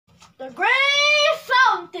The Great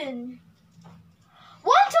Fountain.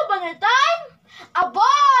 Once upon a time, a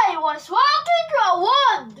boy was walking through a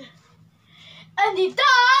wood, and he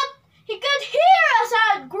thought he could hear a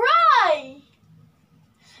sad cry,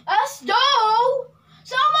 as though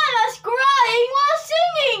someone was crying while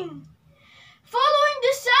singing. Following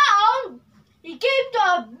the sound, he came to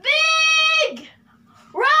a big,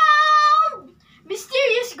 round,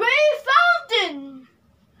 mysterious gray fountain.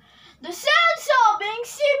 The sad sobbing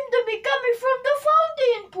seemed to be coming from the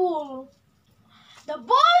fountain pool. The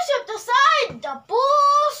boy stepped aside the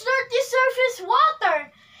pool's dirty surface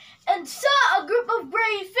water and saw a group of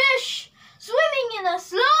gray fish swimming in a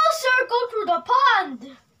slow circle through the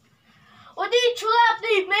pond. With each lap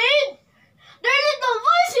they made, their little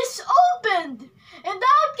voices opened, and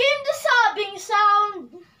out came the sobbing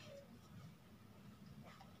sound.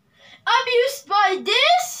 Amused by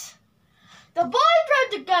this, the boy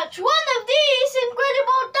tried to catch one of these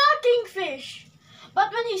incredible talking fish,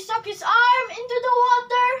 but when he stuck his arm into the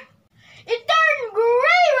water, it turned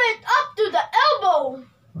gray right up to the elbow.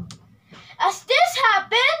 As this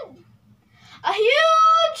happened, a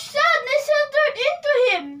huge sadness entered into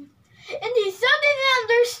him, and he suddenly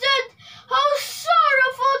understood how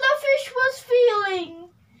sorrowful the fish was feeling.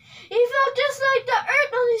 He felt just like the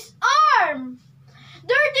earth on his arm,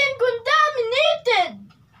 dirty and contaminated.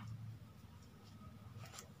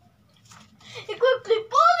 He quickly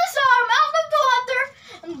pulled his arm out of the water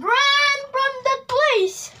and ran from that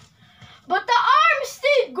place. But the arm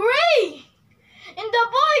stayed gray, and the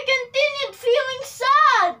boy continued feeling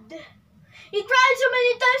sad. He tried so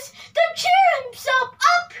many times to cheer himself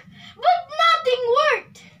up, but nothing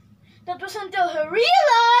worked. That was until he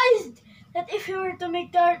realized that if he were to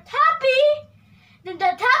make the earth happy, then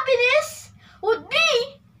that happiness would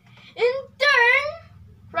be, in turn,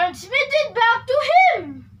 transmitted back to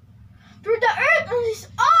him through the earth on his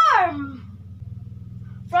arm.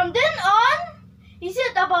 From then on, he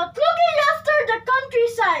set about looking after the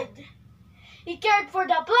countryside. He cared for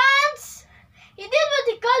the plants. He did what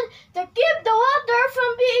he could to keep the water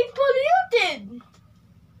from being polluted.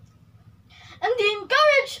 And he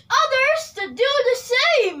encouraged others to do the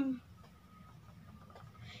same.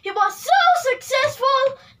 He was so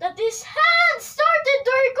successful that his hands started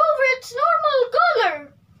to recover its normal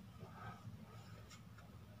color.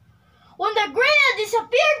 When the gray had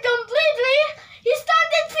disappeared